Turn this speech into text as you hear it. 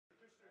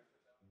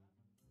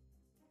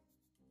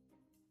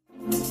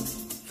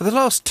For the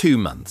last 2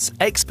 months,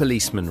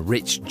 ex-policeman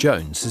Rich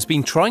Jones has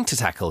been trying to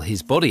tackle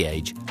his body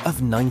age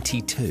of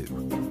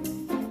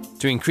 92.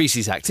 To increase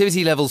his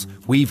activity levels,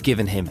 we've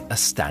given him a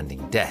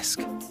standing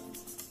desk.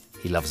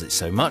 He loves it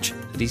so much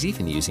that he's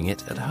even using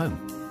it at home.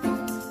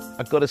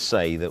 I've got to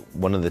say that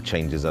one of the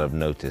changes that I've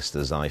noticed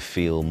is I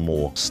feel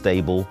more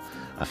stable,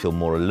 I feel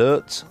more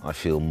alert, I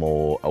feel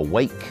more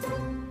awake.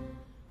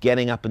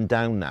 Getting up and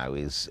down now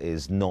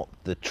is not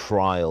the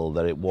trial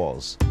that it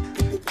was.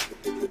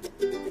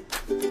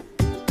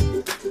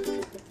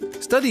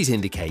 Studies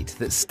indicate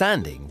that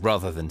standing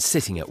rather than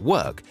sitting at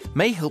work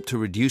may help to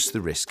reduce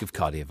the risk of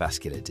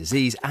cardiovascular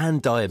disease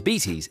and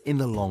diabetes in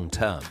the long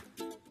term.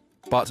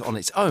 But on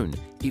its own,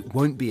 it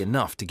won't be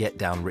enough to get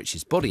down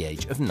Rich's body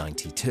age of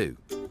 92.